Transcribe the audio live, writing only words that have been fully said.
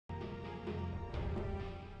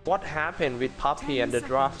What happened with Puppey and the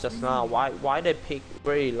draft just now? Why they pick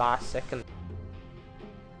very last second?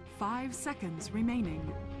 5 seconds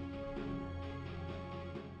remaining.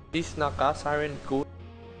 This Naga Siren good?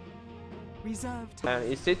 Reserve time.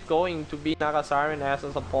 And is it going to be Naga Siren as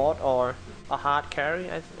a support or a hard carry?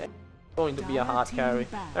 I think it's going to be a hard carry.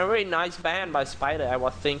 A very nice ban by Spider. I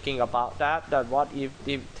was thinking about that. That what if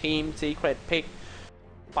the team secret pick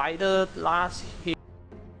Spider last hit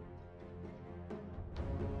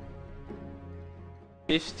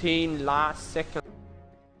 15 last second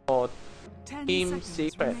or team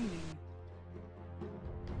secret remaining.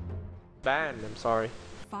 ban. I'm sorry.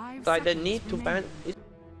 5 So they seconds need to ban remaining.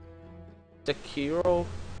 the hero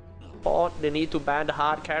support. They need to ban the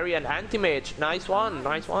hard carry and anti-mage. Nice one,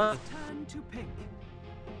 nice one. Turn to pick.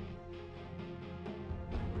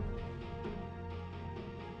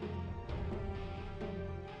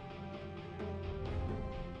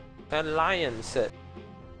 Alliance.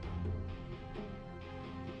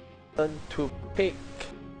 Turn to pick.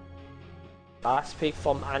 Last pick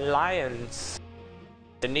from Alliance.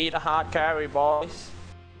 They need a hard carry, boys.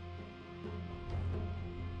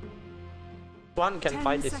 One can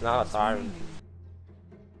fight this now, Siren.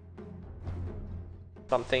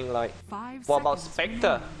 Something like. What about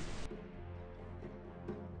Spectre?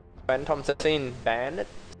 Phantom Assassin banned.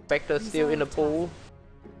 Spectre still in the pool.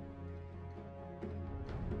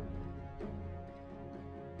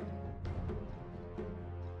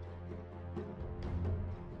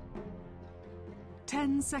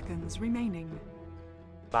 Ten seconds remaining.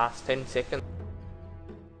 Last 10 seconds.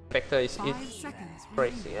 Spectre is 5 seconds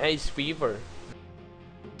crazy. remaining. It's Weaver.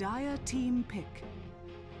 Dire team pick.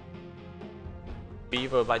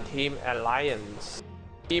 Weaver by Team Alliance.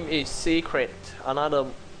 Team is Secret. Another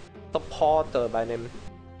supporter by them.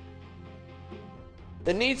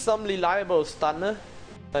 They need some reliable stunner.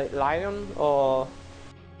 Like Lion or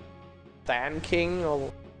Sand King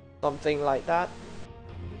or something like that.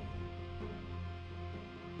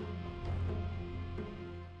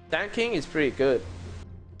 Sand King is pretty good.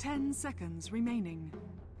 10 seconds remaining.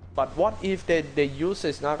 But what if they use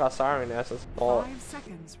this Naga Siren as a support? 5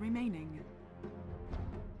 seconds remaining.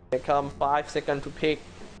 They come 5 seconds to pick.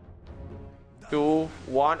 2,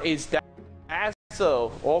 1 is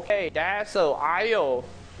Dazzle. Okay, Dazzle, Io.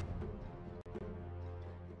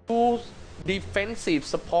 2 defensive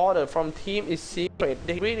supporter from Team is Secret.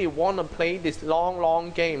 They really want to play this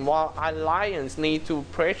long game while Alliance need to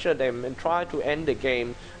pressure them and try to end the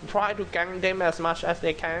game. Try to gank them as much as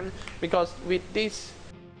they can, because with this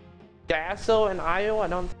Dazzle and Io, I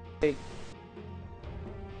don't think they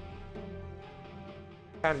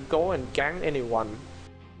can go and gank anyone.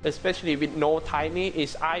 Especially with no Tiny,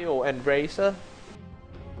 is Io and Razor.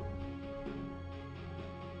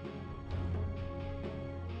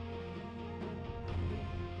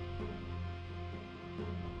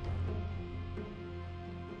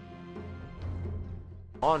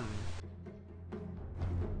 On.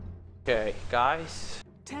 Okay, guys.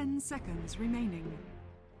 10 seconds remaining.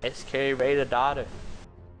 SK Raider Dota.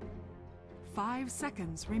 5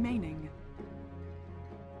 seconds remaining.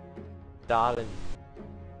 Darling.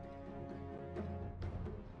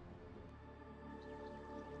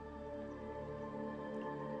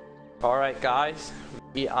 Alright guys,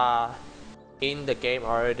 we are in the game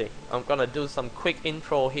already. I'm gonna do some quick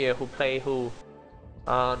intro here, who play who.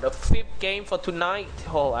 The 5th game for tonight.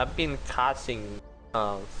 Oh, I've been casting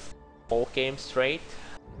 4 games straight.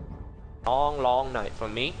 Long night for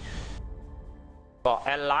me. For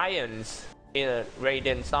Alliance in a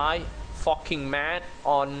Radiant side, fucking mad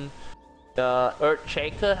on the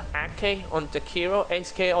Earthshaker, AK on Jakiro,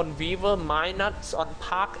 SK on Weaver, Minuts on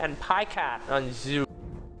Park, and Pycat on Zoo.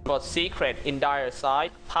 For Secret in Dire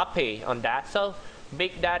side, Puppey on Dazzle,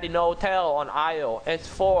 Big Daddy No Tail on Io,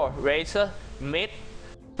 S4 Razor, Mid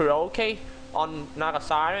Kuroke on Naga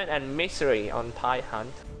Siren, and Misery on Pie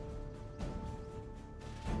Hunt.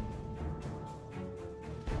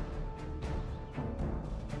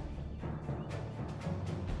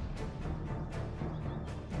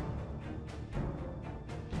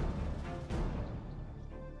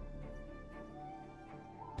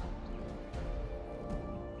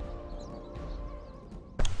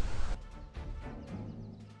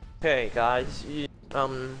 Okay guys,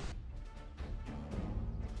 connected.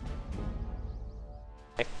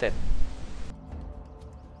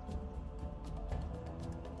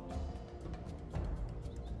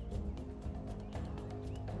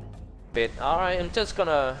 Alright, I'm just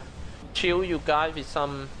gonna chill you guys with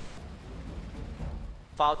some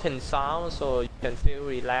fountain sound so you can feel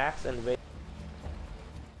relaxed and wait.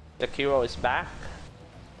 The hero is back.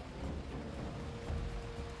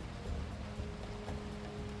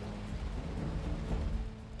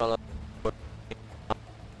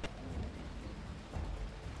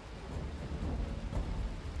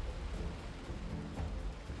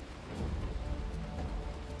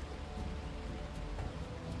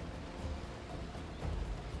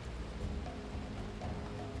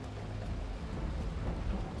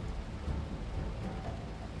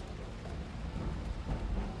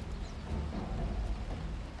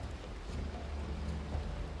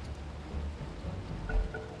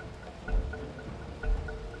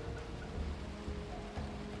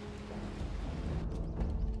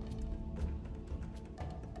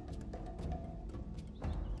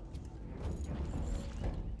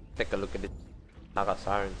 take a look at it. Naga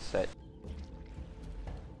Siren set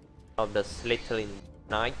of the Slittering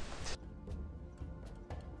Knight.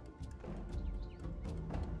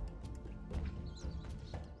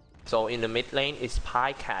 So in the mid lane is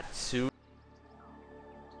KheZu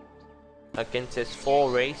against his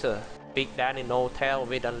 4 Razor, Big Daddy No Tail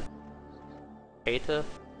with a hater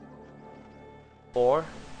 4,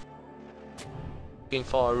 looking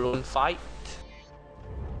for a rune fight.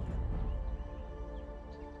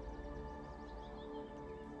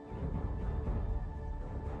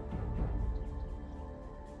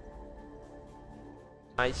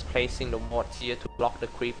 Nice placing the wards here to block the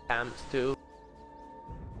creep camps too.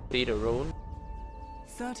 See the rune.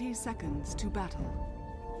 30 seconds to battle.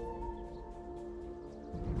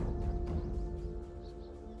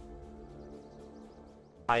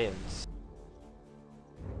 Lions.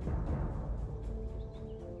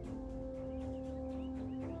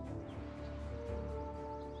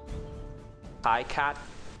 High cat.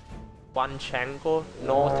 1 Chango,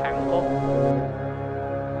 no tango.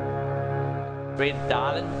 Red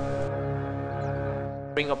Darling.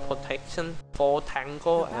 Ring of Protection, 4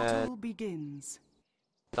 Tango, and begins.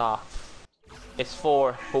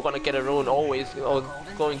 S4, who's gonna get a rune? Always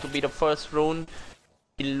going to be the first rune.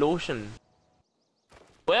 Illusion.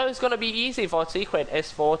 Well, it's gonna be easy for Secret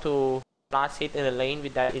S4 to last hit in the lane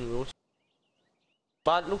with that illusion.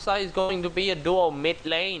 But looks like it's going to be a duo mid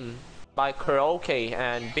lane by Karaoke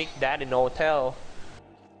and Big Daddy No Tail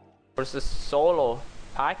versus solo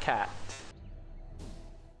Cat.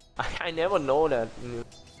 I never know that.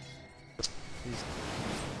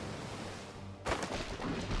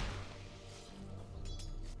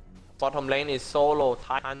 Bottom lane is solo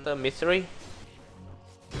Hunter Mystery.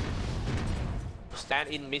 Stand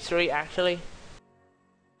in Mystery actually.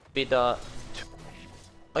 With the...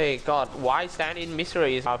 Hey god, why stand in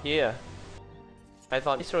Mystery is out here? I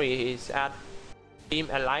thought Mystery is at Team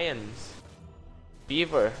Alliance.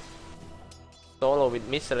 Beaver. Solo with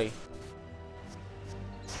Mystery.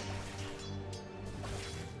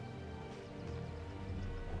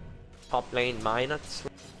 Top lane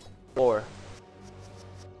 -4.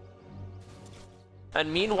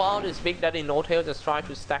 And meanwhile, this Big Daddy No Tail just try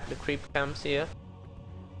to stack the creep camps here.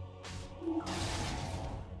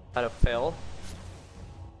 Kind of fail.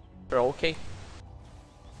 Okay.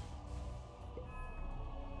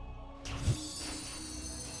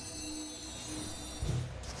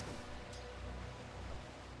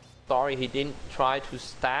 Sorry, he didn't try to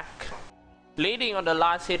stack. Leading on the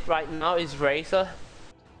last hit right now is Razor.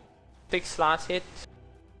 6 last hit.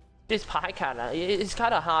 This Cat, it's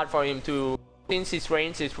kind of hard for him to, since his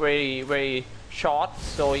range is very short,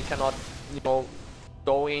 so he cannot, you know,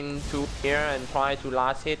 go into here and try to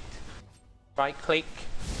last hit. Right click.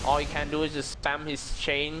 All he can do is just spam his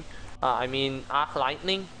chain. Arc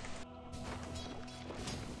Lightning.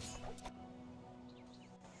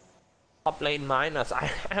 Top lane Minus.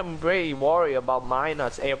 I am very worried about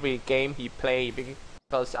Minus every game he plays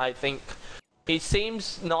because I think he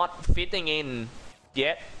seems not fitting in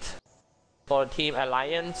yet for Team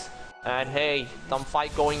Alliance. And hey, some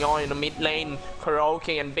fight going on in the mid lane.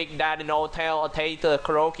 Karaoke and Big Daddy No Tail Tater.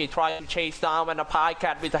 Karaoke trying to chase down and a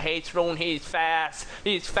Cat with a haste rune. He's fast.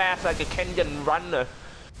 He's fast like a Kenyan runner.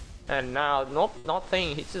 And now, nope,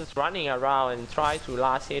 nothing. He's just running around and try to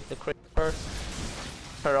last hit the creeper.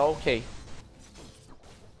 Karaoke.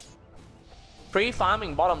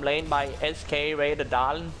 Pre-farming bottom lane by SK Raider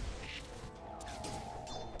Darling.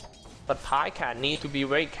 But Cat need to be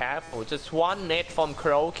very careful. Just 1 net from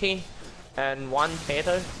Karaoke and 1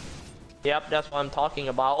 header. Yep, that's what I'm talking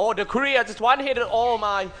about. Oh, the Korea just 1 hitter. Oh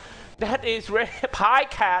my, that is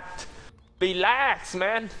Cat. Relax,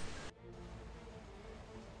 man.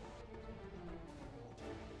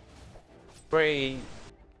 Very.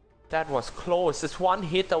 That was close. Just 1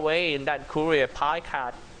 hit away in that Korea.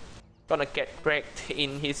 Cat gonna get wrecked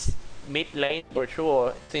in his mid lane for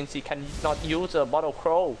sure, since he cannot use a Bottle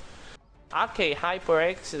Crow. Okay,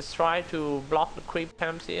 HyperX is trying to block the creep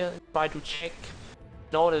camps here. Try to check.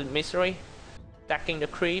 No, the Mystery. Stacking the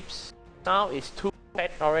creeps. Now it's 2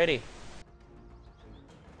 pet already.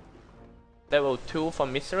 Level 2 for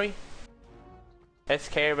Mystery.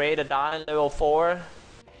 SK Raider Darling level 4.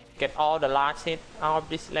 Get all the last hit out of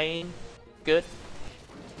this lane. Good.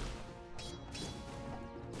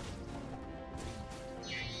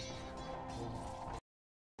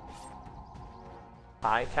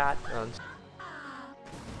 Cat and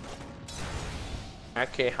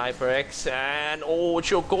okay, HyperX and oh,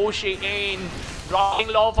 Chogoshi in rocking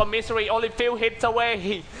low for Mystery, only few hits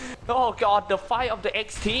away. Oh god, the fight of the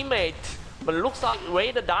ex-teammate. But looks like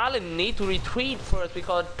Raider Darling need to retreat first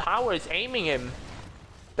because Tower is aiming him.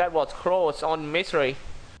 That was close on Mystery.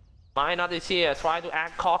 Minot is here, try to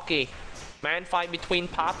act cocky. Man fight between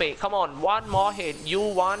Puppey. Come on, one more hit. You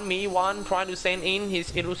one, me one. Trying to send in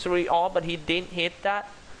his illusory orb, but he didn't hit that.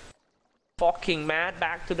 Fucking mad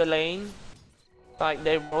back to the lane. Like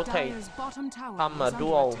they rotate. Come a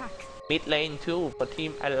dual mid lane too for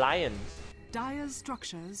Team Alliance. Dire's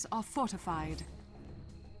structures are fortified.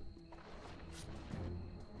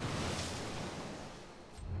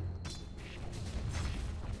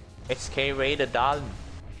 SK Raider done.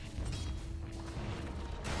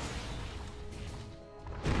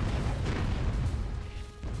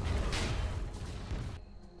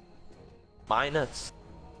 Minus.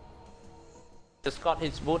 Just got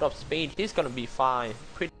his boot of speed. He's gonna be fine.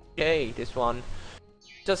 Pretty okay, this one.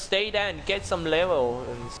 Just stay there and get some level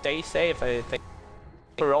and stay safe, I think.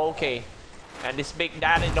 Okay. And this big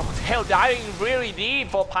daddy hell diving really deep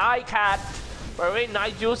for Pie Cat. Very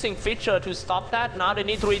nice using feature to stop that. Now they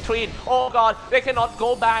need to retreat. Oh god, they cannot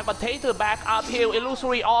go back, but Tater back uphill.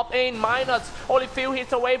 Illusory off in. Minus only few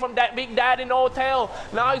hits away from that big daddy hotel.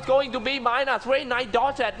 Now it's going to be Minus. Very nice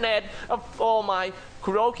dodge at net. Oh my,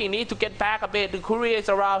 Kuroki need to get back a bit. The courier is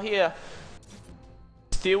around here.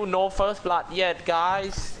 Still no first blood yet,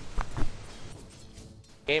 guys.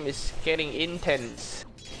 Game is getting intense.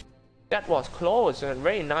 That was close and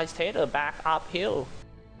very nice Tater back uphill.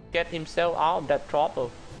 Get himself out of that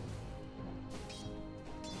trouble.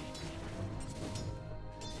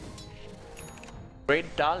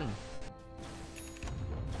 Great done.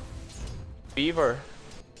 Beaver.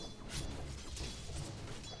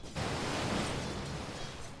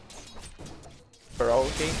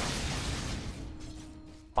 Brody.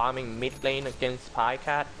 Farming mid lane against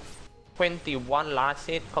Pycat. 21 last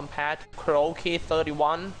hit compared to Kuroki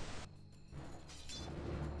 31.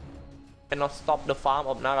 Cannot stop the farm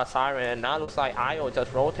of Naga Siren, and now looks like Io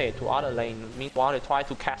just rotate to other lane. Meanwhile, they try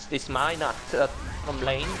to catch this Minot from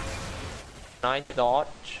lane. Nice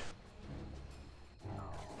dodge.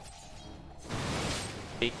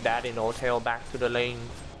 Big Daddy no tail back to the lane.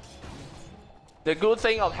 The good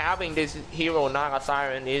thing of having this hero Naga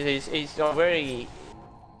Siren is a very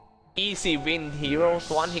easy win hero.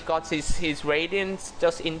 Once he got his radiance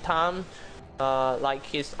just in time, like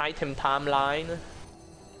his item timeline.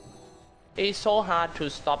 It's so hard to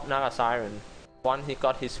stop Naga Siren. Once he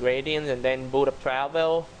got his radiance and then boot of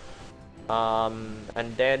travel,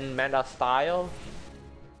 and then meta style,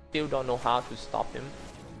 still don't know how to stop him.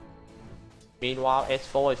 Meanwhile,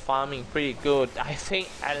 S4 is farming pretty good. I think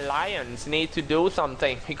Alliance need to do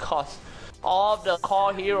something because all of the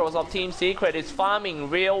core heroes of Team Secret is farming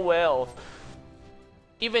real well.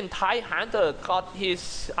 Even Thai Hunter got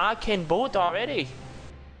his arcane boot already.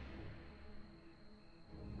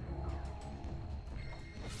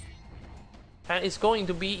 And it's going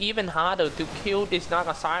to be even harder to kill this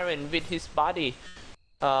Naga Siren with his body.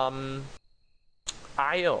 Io.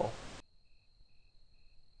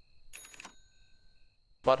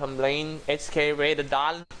 Bottom lane, SK Raider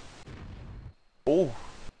done. Ooh.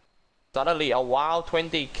 Suddenly a wild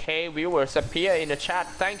 20k viewers appear in the chat.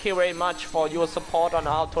 Thank you very much for your support on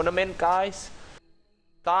our tournament, guys.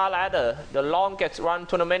 Starladder, the longest run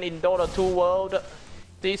tournament in Dota 2 World.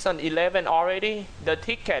 Season 11 already. The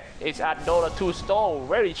ticket is at Dota 2 store.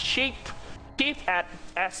 Very cheap. Cheap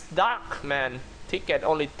as dark, man. Ticket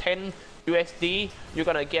only 10 USD. You're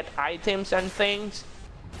gonna get items and things.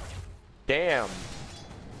 Damn.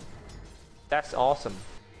 That's awesome.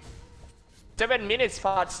 7 minutes,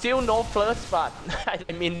 but still no first blood.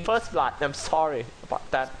 I mean first blood. I'm sorry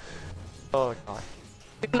about that. Oh god.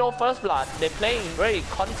 Still no first blood. They're playing very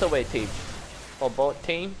conservative for both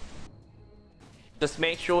teams. Just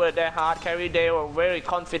make sure that their hard carry, they were very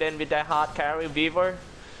confident with their hard carry. Weaver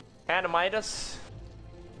and Midas.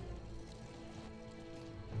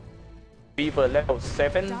 Weaver level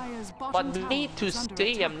 7. But we need to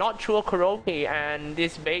see. I'm not sure Kuroki and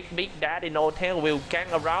this big Daddy no tail will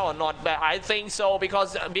gang around or not, but I think so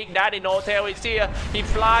because Big Daddy no tail is here. He's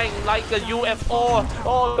flying like a UFO.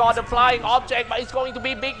 Oh god, the flying object, but it's going to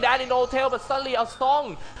be Big Daddy no tail, but suddenly a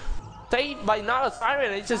song. Saved by Naga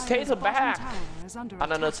Siren, it just takes her back.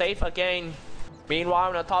 Another save again. Meanwhile,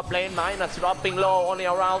 in the top lane, Minus dropping low, only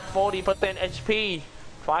around 40% HP.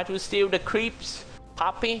 Try to steal the creeps.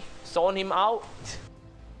 Puppey, zone him out.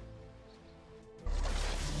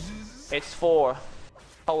 X4,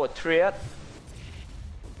 power triad.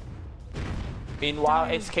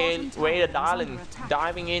 Meanwhile, SK Raider Darling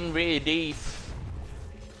diving in really deep.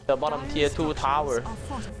 The bottom tier 2 tower.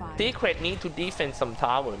 Secret need to defend some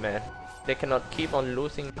tower, man. They cannot keep on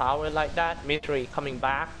losing power like that. Mystery coming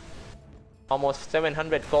back. Almost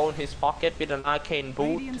 700 gold in his pocket with an arcane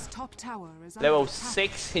boot. Radiant's top tower is under Level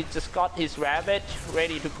attack. 6, he just got his rabbit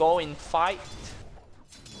ready to go in fight.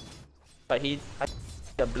 But he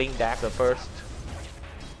the blink dagger first.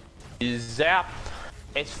 Zap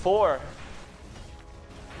S4.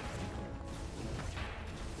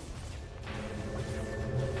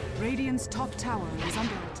 Radiant's top tower is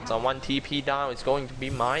under attack. Someone TP down. It's going to be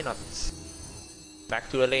Minus. Back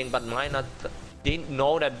to the lane, but Minus didn't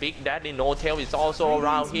know that Big Daddy No Tail is also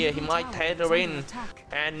around here. He might tether in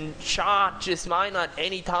and charge his Minus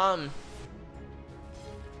anytime.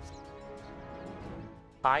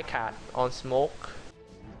 High Cat on smoke.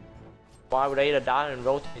 While Raider down and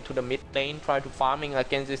rotate to the mid lane, try to farming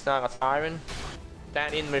against this Naga Siren.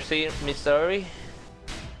 Stand in Missouri.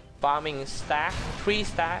 Farming stack, 3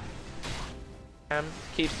 stack. And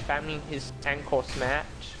keep spamming his ankle smash.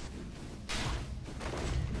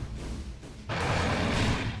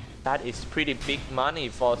 That is pretty big money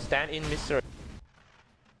for stand in Missouri.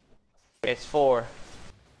 S4.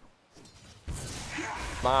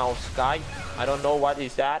 Mouse Skype. I don't know what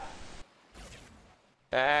is that.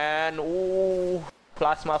 And ooh,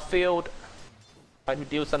 plasma field. Try to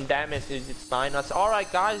deal some damage. It's Minus.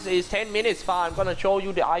 Alright guys, it's 10 minutes far. I'm gonna show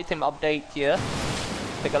you the item update here.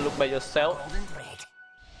 Take a look by yourself.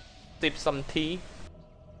 Sip some tea.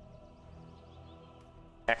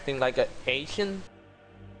 Acting like an Asian.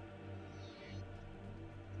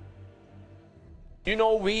 You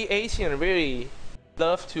know, we Asians really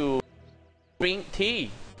love to drink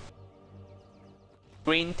tea.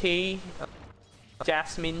 Green tea,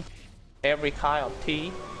 jasmine, every kind of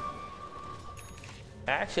tea.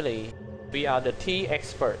 Actually, we are the tea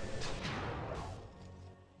expert.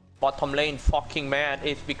 Bottom lane fucking mad.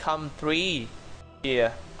 It's become 3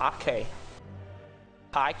 here. Okay.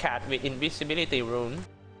 High Cat with invisibility rune.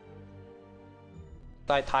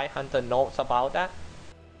 Thai Hunter knows about that.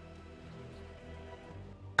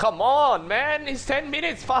 Come on, man! It's 10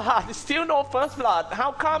 minutes far. Still no first blood.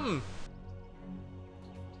 How come?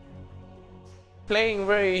 Playing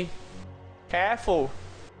very careful.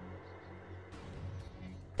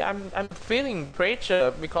 I'm feeling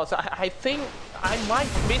pressure because I think I might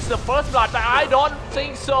miss the first blood, but I don't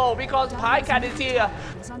think so because High Cat is here.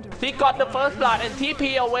 He got the first blood and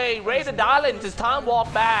TP away. Ray the Darling this time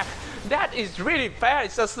walk back. That is really fair.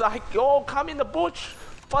 It's just like, oh, come in the bush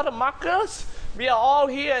for the markers. We are all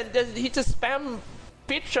here and then he just spam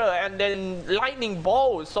picture and then lightning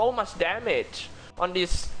bolt. So much damage on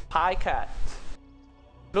this High Cat.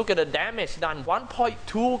 Look at the damage done.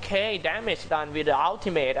 1.2k damage done with the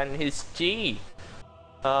ultimate and his G.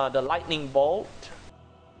 The lightning bolt.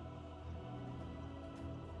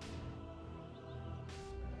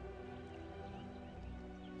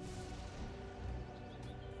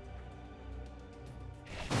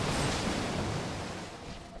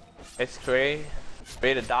 X-ray.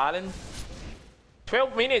 Ray the Darling.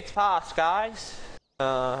 12 minutes past, guys.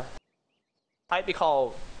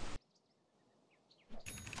 Typical.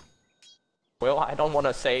 Well, I don't want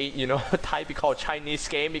to say, you know, typical Chinese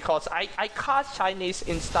game because I cast Chinese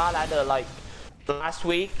in Starladder like last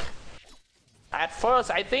week. At first,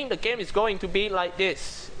 I think the game is going to be like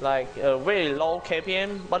this, like a very low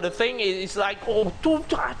KPM. But the thing is, it's like, oh,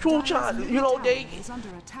 you know,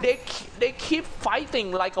 they keep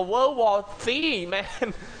fighting like a World War III, man.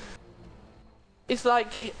 It's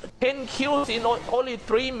like 10 kills in only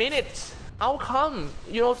 3 minutes. How come?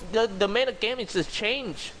 You know, the meta game is just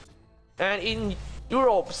changed. And in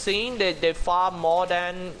Europe scene, they farm more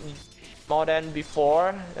than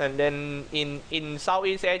before, and then in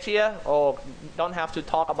Southeast Asia, oh, don't have to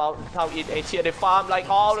talk about Southeast Asia. They farm like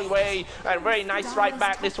all the way, and very nice right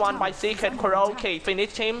back. This one by Secret Karaoke,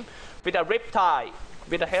 finish him with a riptide,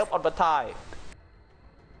 with the help of the tide.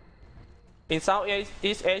 In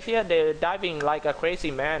Southeast Asia, they're diving like a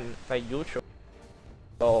crazy man, like usual.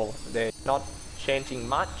 So they're not changing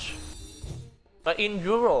much. But in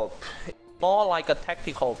Europe, it's more like a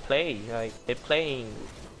tactical play. Like they're playing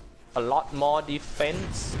a lot more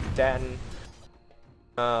defense than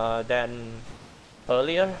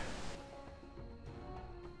earlier.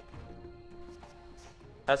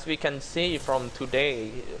 As we can see from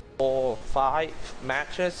today, 4-5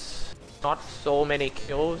 matches, not so many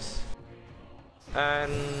kills.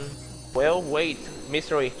 And well, wait,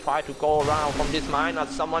 Mystery try to go around from this Minus.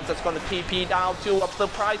 Someone's just gonna TP down to a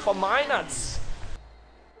surprise for Minus.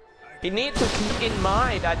 He needs to keep in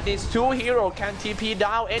mind that these 2 heroes can TP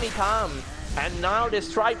down anytime. And now they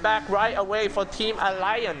strike back right away for Team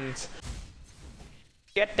Alliance.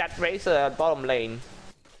 Get that Razor at bottom lane.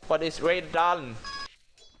 What is Raid done?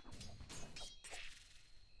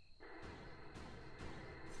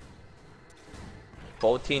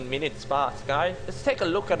 14 minutes passed, guys. Let's take a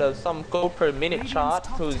look at some gold per minute chart.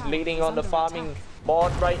 Who's leading on the farming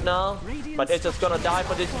board right now? But they're just gonna die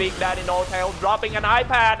for this big daddy no tail, dropping an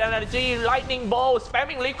iPad and a G lightning bolt,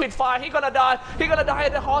 spamming liquid fire. He's gonna die. He's gonna die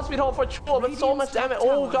at the hospital for sure. But so much damage.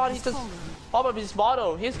 Oh god, he just popped up his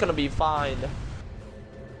bottle. He's gonna be fine.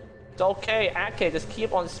 It's okay. Ake just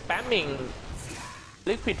keep on spamming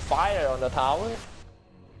liquid fire on the tower.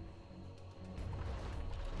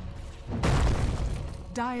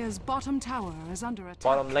 Dire's bottom tower is under attack.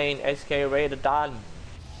 Bottom lane, SK Raider done.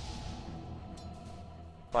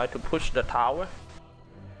 Try to push the tower.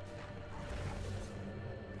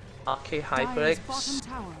 Okay, Dire's HyperX. bottom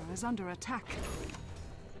tower is under attack.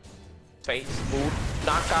 Face boot.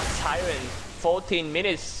 Naga Siren. 14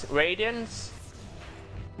 minutes. Radiance.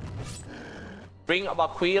 Bring up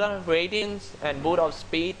Aquila, Radiance, and boot of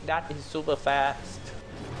speed. That is super fast.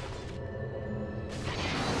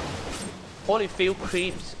 Only few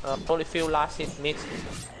creeps, only few last hit missed,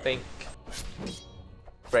 I think.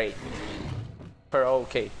 Great. Per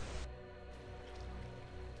okay.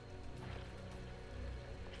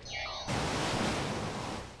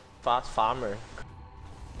 Fast farmer.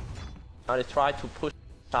 Now they try to push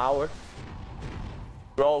tower.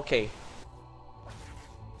 Bro, okay.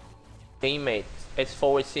 Teammate,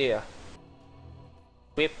 S4 is here.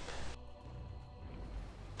 Whip.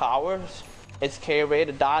 Powers. SK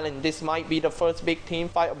Red Darling. This might be the first big team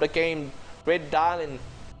fight of the game. Red Darling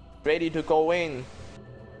ready to go in.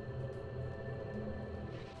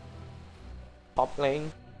 Top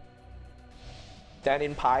lane. Stand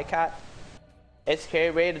in Pycat.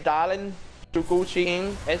 SK Red Darling to Gucci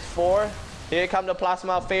in S4. Here come the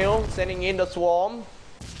Plasma Field, sending in the Swarm.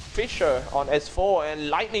 Fisher on S4 and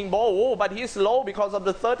Lightning Bolt. Oh, but he's low because of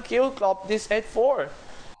the third kill of this S4.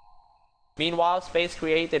 Meanwhile, space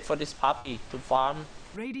created for this puppy to farm.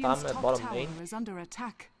 Radiant's at top bottom tower lane. is under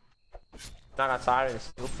attack. Naga Siren is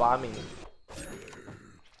still farming.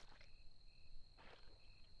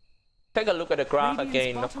 Take a look at the graph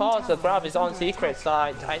again. Of course, the graph is on secret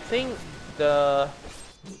side. I think the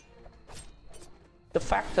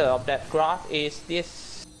factor of that graph is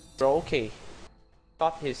this Roki.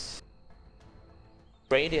 Got his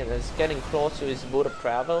Radiant is getting close to his boot of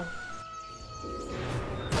travel.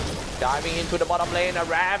 Diving into the bottom lane, a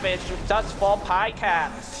Ravage just for Pycat.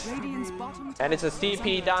 And it's a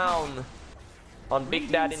CP down on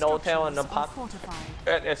Big Daddy No Tail and the Puck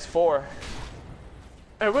at S4.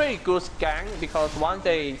 A really good gang because once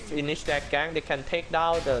they finish that gang, they can take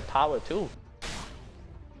down the tower too.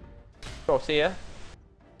 Crozier,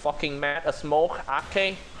 fucking mad, a smoke,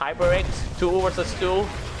 Ake, HyperX, 2 versus 2.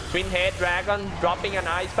 Twin Head Dragon dropping an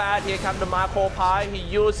ice pad. Here comes the Marco Pie. He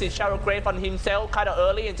used his Shadow Grave on himself kind of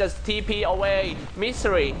early and just TP away.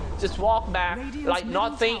 Mystery just walk back like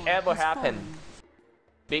nothing ever happened.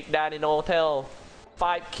 Big Daddy No Tail,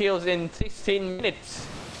 5 kills in 16 minutes.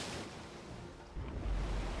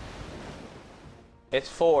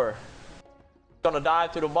 S4 gonna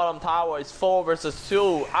dive to the bottom tower. It's 4 versus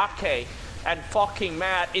 2. Ake and fucking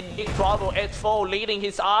mad in big trouble. S4 leading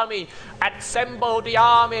his army. Assemble the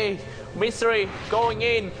army. Mystery going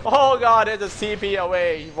in. Oh god, there's a CP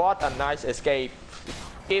away. What a nice escape.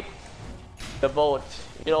 Keep the boat.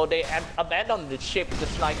 You know, they abandoned the ship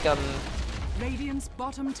just like Radiant's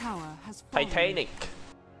bottom tower has fallen. Titanic.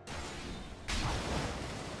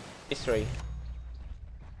 Mystery.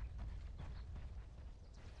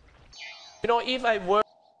 You know, if I were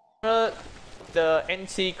the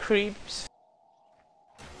NC creeps,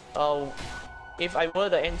 if I were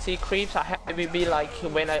the NC creeps, I would be like,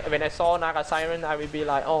 when I saw Naga Siren, I would be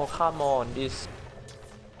like, oh come on, this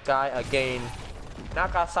guy again.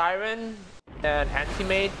 Naga Siren and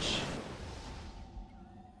Anti-Mage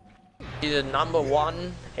is the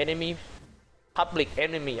 #1 enemy, public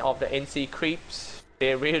enemy of the NC creeps.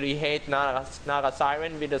 They really hate Naga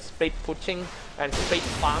Siren with the split pushing and split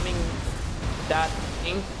farming that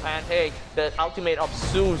thing. And hey, the ultimate of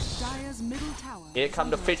Zeus. Here come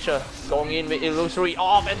the Fisher going in with Illusory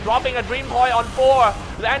off and dropping a Dream Coil on 4,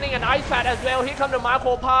 landing an Ice Pad as well. Here come the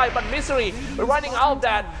Marco Pie, but Mystery running out of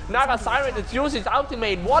that. Naga Siren is used his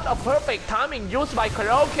ultimate. What a perfect timing used by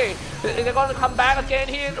Karaoke. They're gonna come back again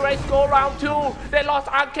here. Let's go round 2. They lost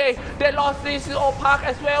Ake. They lost this Park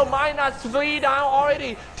as well. -3 down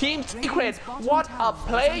already. Team Secret. What a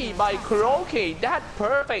play by Karaoke. That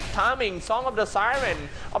perfect timing. Song of the Siren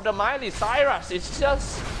of the Miley Cyrus. It's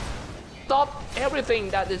just stop everything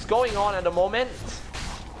that is going on at the moment.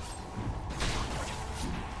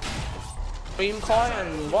 Dream Coil,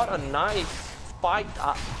 and what a nice fight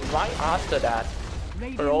right after that.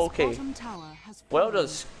 Okay. Well, the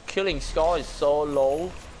killing score is so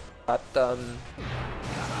low, but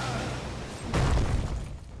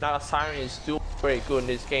Now Siren is still very good in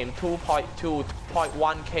this game. 2.2,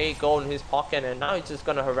 2.1k gold in his pocket, and now he's just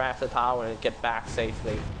gonna harass the tower and get back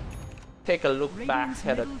safely. Take a look back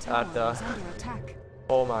at the.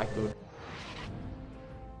 Oh my god.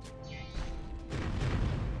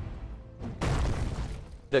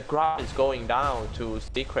 The graph is going down to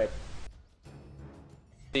secret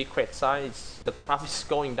size. The graph is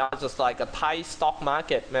going down just like a Thai stock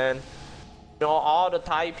market, man. You know, all the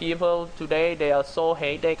Thai people today, they are so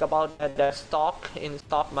headache about their stock in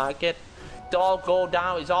stock market. It all go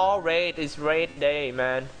down. It's all red. It's red day,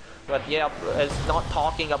 man. But yeah, it's not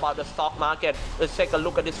talking about the stock market. Let's take a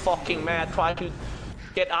look at this fucking man try to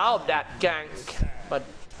get out of that gank, but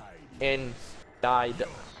died.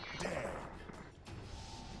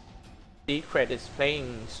 Secret is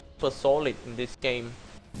playing super solid in this game.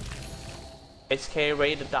 SK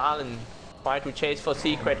raided Darlin, try to chase for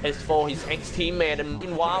Secret S4, his ex-teammate, and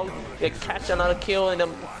meanwhile they catch another kill and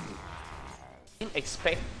didn't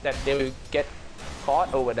expect that they will get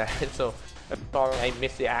caught over there. So I'm sorry I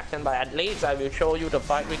missed the action, but at least I will show you the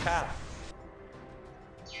fight recap.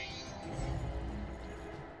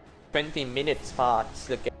 20 minutes parts,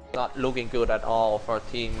 the game not looking good at all for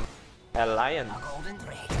Team Alliance.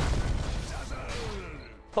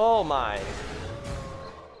 Oh my!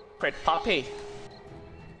 Great Puppey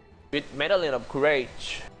with Medallion of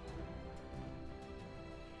Courage.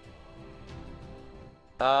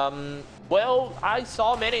 Well, I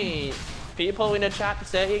saw many people in the chat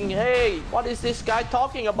saying, hey, what is this guy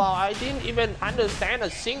talking about? I didn't even understand a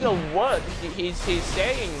single word he's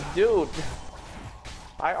saying, dude.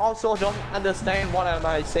 I also don't understand what am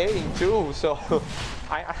I saying too, so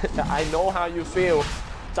I know how you feel.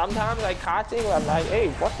 Sometimes I casting, I'm like, hey,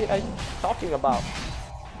 what did I talking about?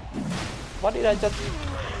 What did I just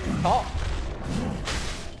talk?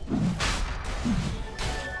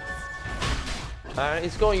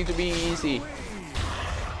 It's going to be easy.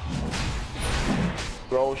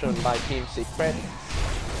 Erosion by Team Secret.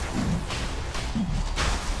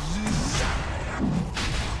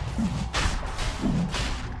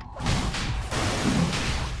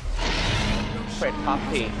 Great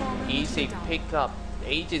Puppey, easy pickup.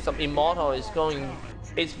 Aegis of Immortal is going.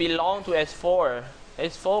 It's belong to S4.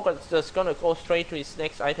 S4 is just gonna go straight to his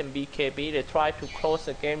next item BKB. They try to close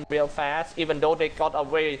the game real fast, even though they got a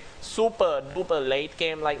very super duper late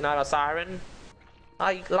game like Nara Siren.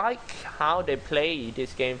 I like how they play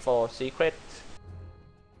this game for Secret.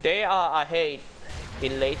 They are ahead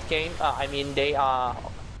in late game. I mean, they are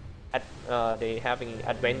they having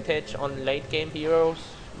advantage on late game heroes,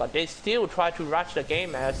 but they still try to rush the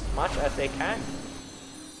game as much as they can.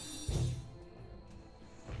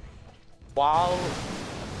 While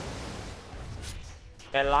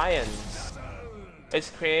Alliance is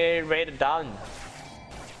rated down.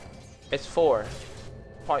 It's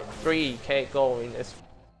 4.3k gold in its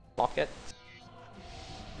pocket.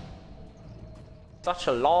 Such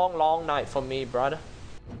a long night for me, brother.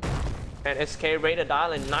 And SK rated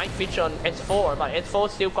Island, night feature on S4, but S4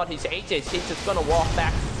 still got his Aegis. He's just gonna walk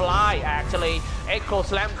back, fly actually. Echo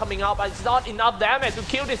Slam coming out, but it's not enough damage to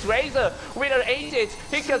kill this Razor with an Aegis.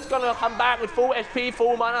 He's just gonna come back with full HP,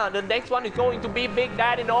 full mana. The next one is going to be Big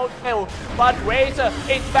Daddy No Tail, but Razor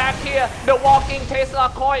is back here. The walking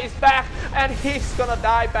Tesla coil is back, and he's gonna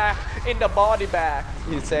die back in the body bag,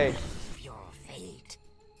 he say.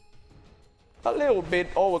 A little bit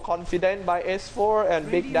overconfident by S4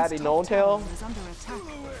 and Big Daddy No Tail.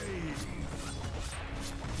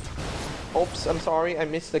 Oops, I'm sorry, I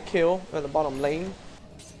missed the kill at the bottom lane.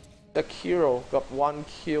 The hero got one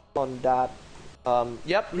kill on that.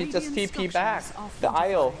 Yep, he just TP back the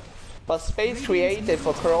Isle. But space created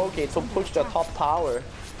for Kuroki to push the top tower.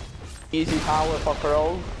 Easy tower for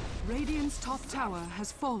Kuroki. Radiant's top tower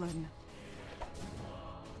has fallen.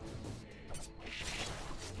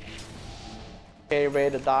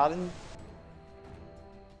 Rated Darlin.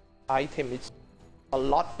 Item is a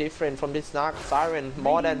lot different from this Nara Siren,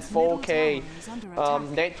 more than 4k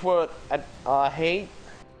net worth at hate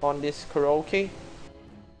on this Kuroki.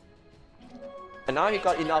 And now he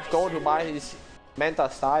got enough gold to buy his Manta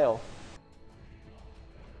style.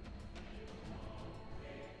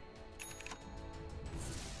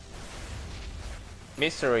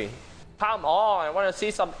 Mystery. Come on, I want to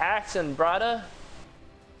see some action, brother.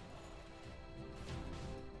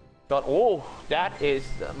 God, oh, that is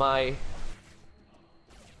my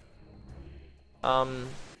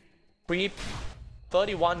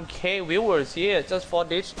 31k viewers here just for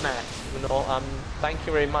this match. You know, thank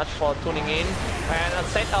you very much for tuning in. And a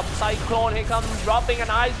set up Cyclone, here comes dropping an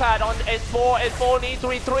iPad on S4. S4 needs to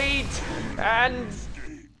retreat and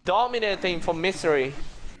dominating for Mystery.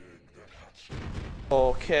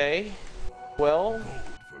 Okay. Well.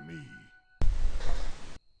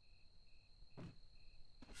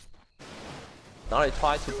 Now I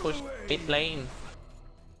try to push mid lane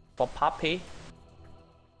for Puppey.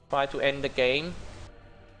 Try to end the game.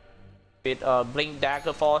 With a Blink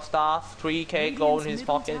Dagger 4 stars, 3k gold in his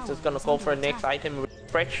pocket. Just gonna go for the next item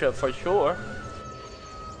refresher for sure.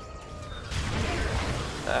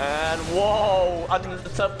 And whoa, a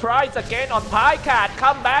surprise again on Pie Cat.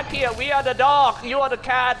 Come back here, we are the dog, you are the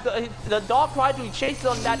cat. The dog tried to chase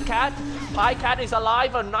on that cat. Pie Cat is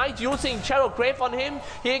alive, a knight using Shadow Grave on him.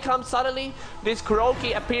 Here comes suddenly, this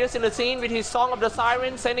Kuroki appears in the scene with his Song of the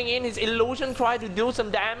Siren, sending in his illusion, try to do some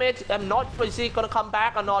damage. I'm not sure is he gonna come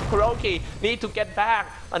back or not. Kuroki need to get back.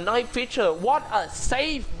 A knight feature, what a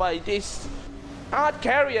save by this hard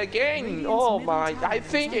carry again. Oh my, I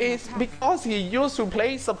think it's because he used to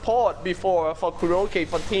play support before for Kuroki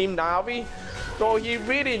for Team Navi, so he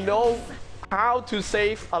really knows how to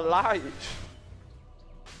save a life.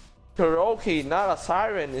 Kuroki, not a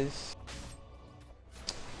siren, is...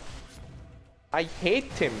 I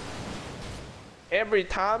hate him. Every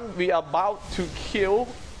time we are about to kill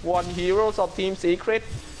one heroes of Team Secret,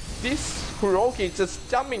 this Kuroki is just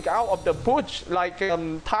jumping out of the bush like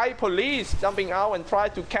Thai police jumping out and try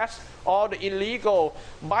to catch all the illegal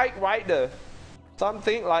bike rider.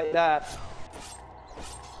 Something like that.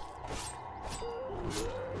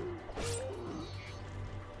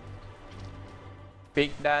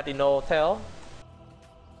 Big Daddy No Hotel.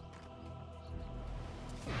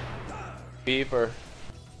 Beaver.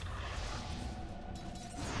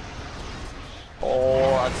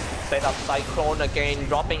 Oh, set up Cyclone again,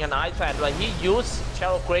 dropping an ice pad, but he used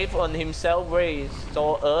Shadow Grave on himself very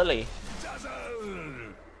so early.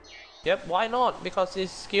 Yep, why not? Because his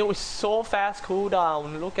skill is so fast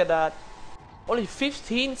cooldown. Look at that. Only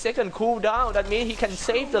 15-second cooldown. That means he can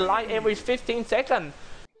save the life every 15 seconds.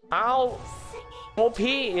 How OP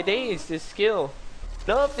it is, this skill.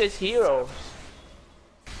 Love this hero.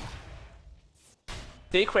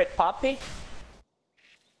 Secret Puppey.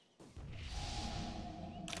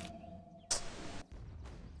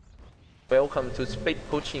 Welcome to split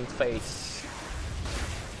pushing phase.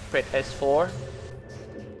 Secret S4.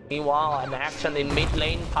 Meanwhile, an action in mid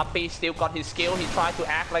lane. Puppey still got his skill. He tried to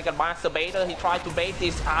act like a masturbator. He tried to bait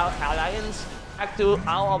this alliance back to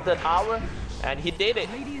out of the tower, and he did it.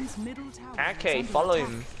 Okay, follow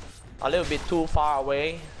him a little bit too far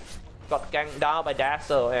away. Got ganked down by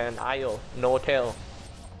Dazzle and Io. No tail.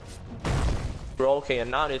 Okay, and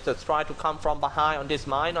now they just try to come from behind on this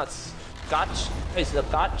minus. Guts is the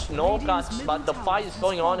guts, no guts, but the fight is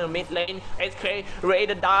going on in the mid lane. SK,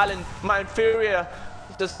 Raider Darling, my Furia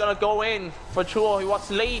just gonna go in for sure. He was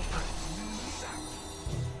asleep.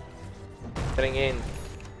 Getting in.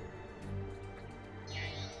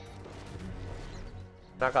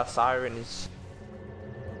 Naga Siren is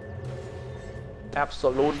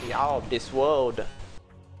absolutely out of this world.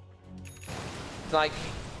 It's like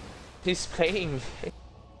he's playing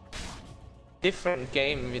different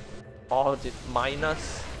game with all the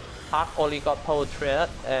minus. Park only got Portrait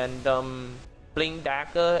and Blink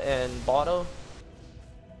Dagger and Bottle.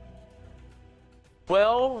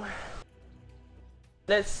 Well,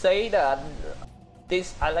 let's say that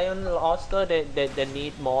this Alliance roster they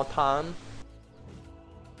need more time.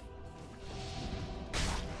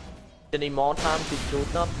 They need more time to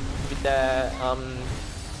tune up with their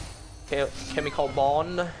chemical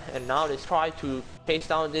bond, and now they try to chase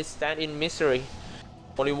down this stand-in misery.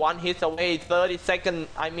 Only one hit away, 30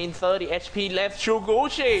 HP left.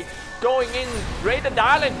 Shuguchi going in, Raider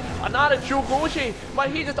Darling, another Shuguchi, but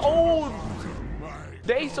he just, oh,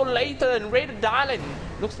 days so later, and Raider Darling,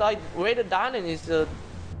 looks like Raider Darling is the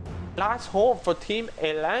last hope for Team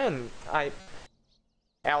Alliance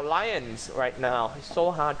right now. It's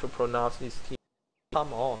so hard to pronounce this team.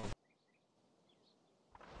 Come on.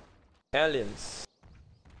 Aliens.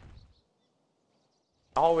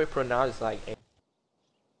 I always pronounce it like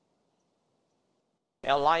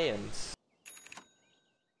Alliance.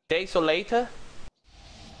 Days so later,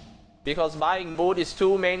 because buying boot is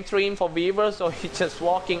too mainstream for Weaver, so he's just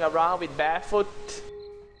walking around with barefoot.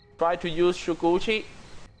 Try to use Shuguchi.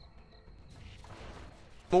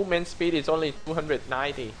 Movement speed is only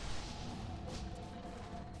 290.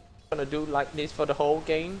 Gonna do like this for the whole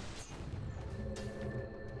game.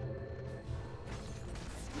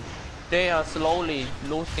 They are slowly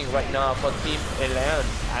losing right now for Team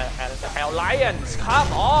Alliance.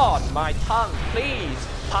 Come on, my tongue, please.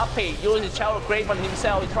 Puppey uses Shadow Grave on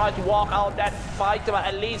himself. He tried to walk out that fight, but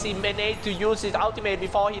at least he managed to use his ultimate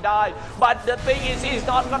before he died. But the thing is, he's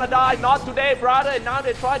not gonna die. Not today, brother. And now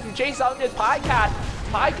they try to chase out this Pie Cat.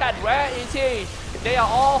 Pie Cat, where is he? They are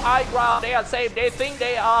all high ground. They are safe. They think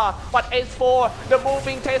they are. But S4, the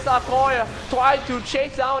moving Tesla coil, try to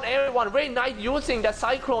chase down everyone. Yeik Nai using the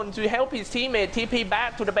Cyclone to help his teammate TP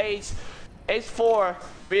back to the base. S4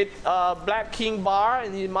 with Black King bar,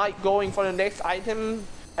 and he might going for the next item.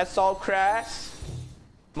 Assault Crash.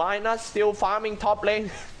 Minus still farming top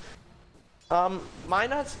lane.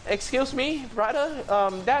 Minus, excuse me, brother.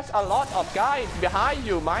 There's a lot of guys behind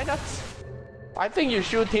you, Minus. I think you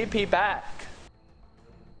should TP back.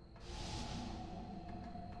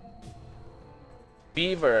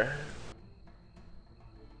 Beaver.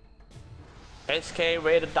 SK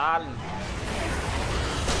Raider Darling.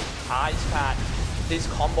 Ice Pad. This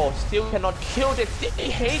combo still cannot kill this. I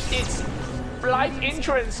hate this light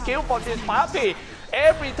entrance skill for this Puppey.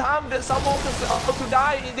 Every time that someone is about to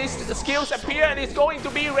die, these skills appear and it's going to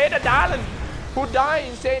be Raider Darling who die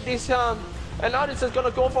instead this time. And now this is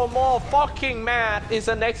gonna go for more. Fucking mad. Is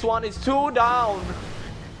the next one is 2 down.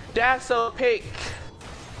 Dazzle pick.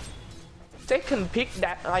 Second pick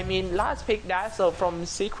that last pick Dazzle from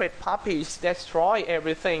Secret Puppies destroy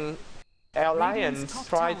everything Alliance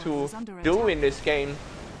try to do in this game.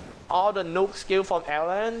 All the nuke skill from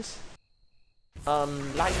Alliance.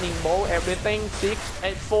 Lightning bolt, everything. 6,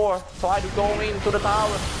 8, 4. Try to go into the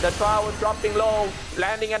tower. The tower dropping low.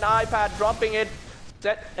 Landing an iPad, dropping it.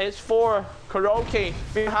 Set S4. Karaoke.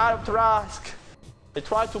 Behind of Trask. They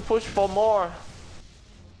try to push for more.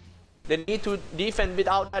 They need to defend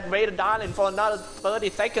without that Raider Darling for another 30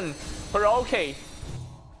 seconds. Karaoke.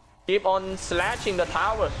 Keep on slashing the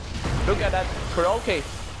tower. Look at that Karaoke.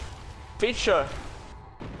 Fisher.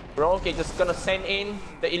 Karaoke just gonna send in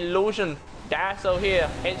the illusion. Dazzle here.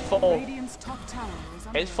 S4.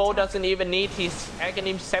 S4 doesn't even need his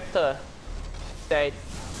Aghanim Scepter.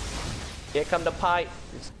 Here come the pipe.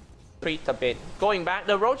 Treat a bit. Going back.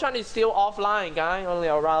 The Roshan is still offline, guys. Only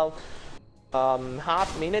around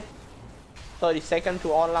half minute. 30 seconds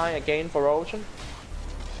to online again for Roshan.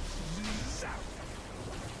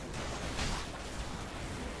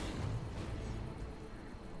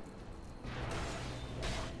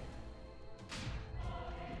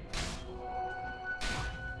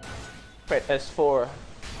 Press S4.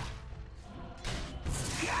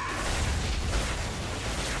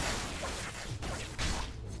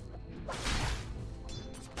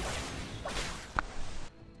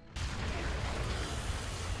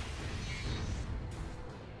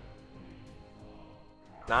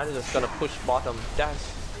 Now they're just gonna push bottom.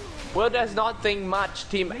 There's nothing much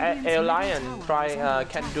Team Alliance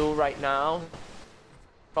can do right now.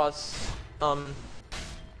 Because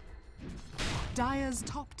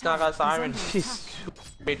Naga Siren is too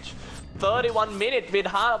rich. 31 minutes with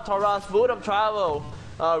Heart of Taurus, Boot of Travel,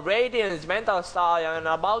 Radiance, Mental Star, and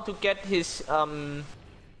about to get his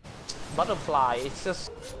butterfly. It's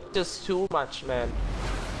just too much, man.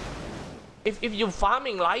 If you're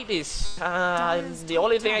farming like this, the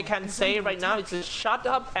only thing I can say right now is to shut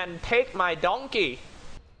up and take my donkey.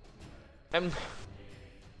 I'm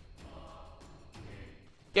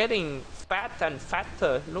getting fat and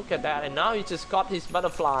fatter. Look at that. And now he just got his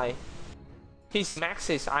butterfly. His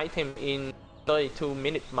maxes item in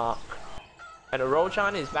 32-minute mark. And the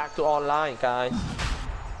Roshan is back to online, guys.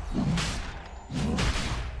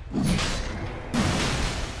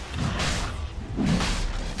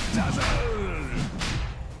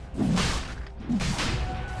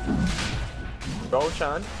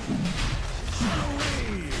 Roshan.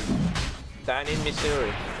 Stand in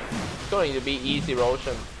Missouri. It's going to be easy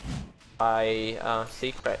Roshan by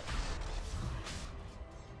Secret.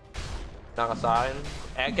 Nagasaran.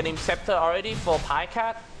 Aghanim Scepter already for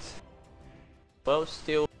Pycat. Well,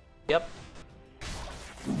 still. Yep.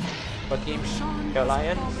 For Team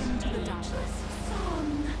Alliance.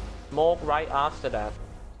 Smoke right after that.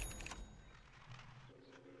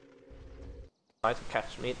 Try to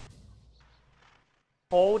catch mid.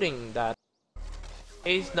 Holding that.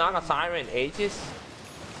 Is Naga Siren Aegis?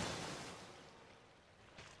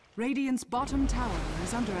 Radiant's bottom tower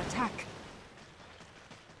is under attack.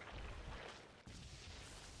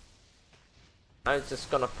 I'm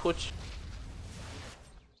just gonna push.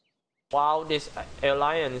 While this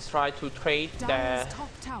Alliance try to trade the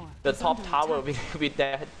top tower with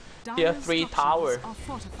their tier 3 tower.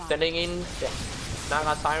 Sending in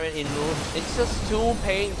Naga Siren Illusion. It's just too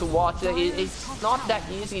pain to watch. It's not that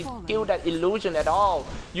easy to kill that illusion at all.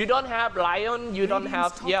 You don't have Lion. You don't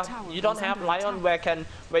have You don't have Lion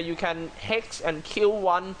where you can hex and kill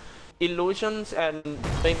one illusions and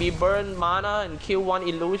maybe burn mana and kill one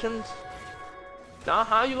illusions. Now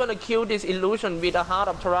how are you gonna kill this illusion with a Heart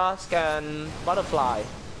of Taurus and Butterfly?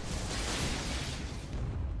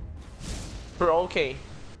 Okay.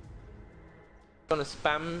 Gonna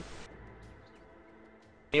spam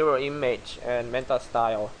mirror image and meta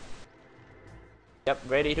style. Yep,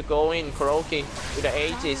 ready to go in. Kuroki with the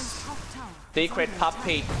Aegis. Secret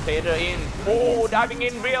Puppey, Feather in. Oh, diving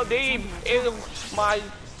in real deep. Oh my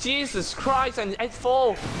Jesus Christ, and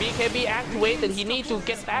S4. BKB activated. He needs to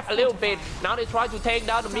get back a little bit. Now they try to take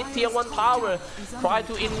down the mid tier 1 tower. Try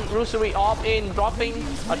to illusory off in, dropping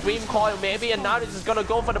a dream coil maybe, and now this is gonna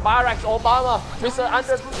go for the barracks. Obama,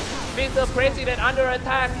 Mr. President under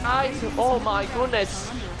attack. Nice. Oh my goodness.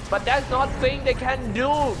 But that's not thing they can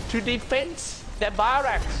do to defend the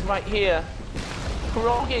barracks right here.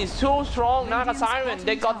 Kuroki is too strong. Naga Siren,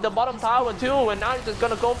 they got the bottom tower too, and now he's just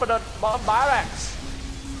gonna go for the bottom barracks.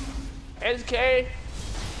 SK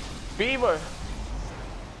Beaver,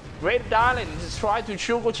 Red Darling just try to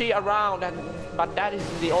Shugochi around, but that is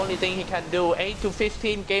the only thing he can do. 8 to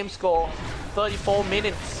 15 game score, 34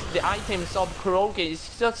 minutes. The items of Kuroki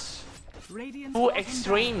is just too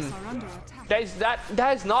extreme.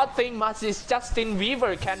 There's nothing much this Justin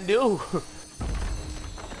Weaver can do.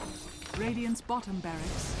 Radiant's bottom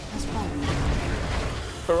barracks has fallen.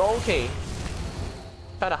 Kuroki.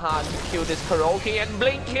 Kinda hard to kill this Kuroki, and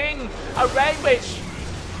blinking a Ravage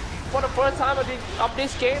for the first time of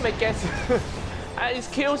this game, I guess. And it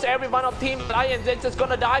kills everyone of Team Alliance. They're just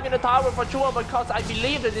gonna dive in the tower for sure, because I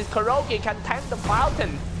believe that this Kuroki can tank the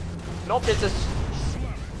fountain. Nope, they just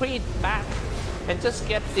retreat back and just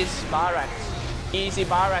get this barracks. Easy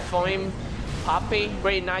barracks for him. Puppey,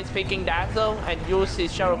 very nice picking Dazzle and use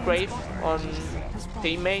his Shadow Grave on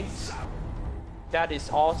teammates. That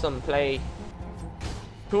is awesome play.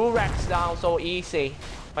 2 racks down so easy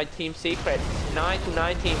by Team Secret. 9 to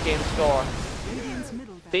 19 game score.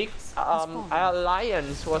 Big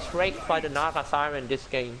Alliance was raked by the Naga Siren this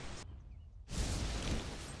game.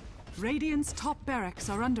 Radiant's top barracks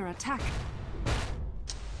are under attack.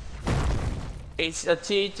 It's a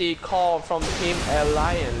GG call from Team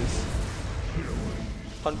Alliance.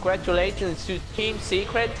 Congratulations to Team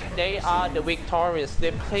Secret, they are the victorious.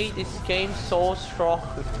 They played this game so strong.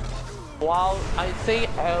 While I think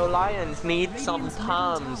Alliance needs some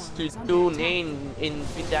time to tune in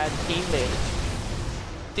with their teammates.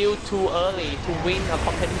 Still too early to win a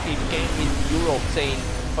competitive game in Europe scene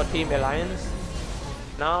for Team Alliance.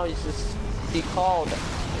 Now it's just called.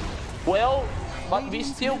 Well, but we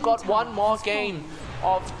still got one more game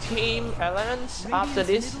of Team Alliance after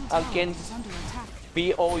this against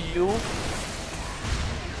BOU.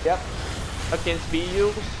 Yep, against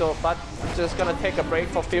BU. So, but just gonna take a break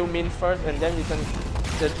for a few minutes first, and then we can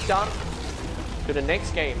just jump to the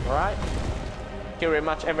next game. All right. Thank you very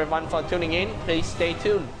much, everyone, for tuning in. Please stay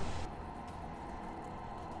tuned.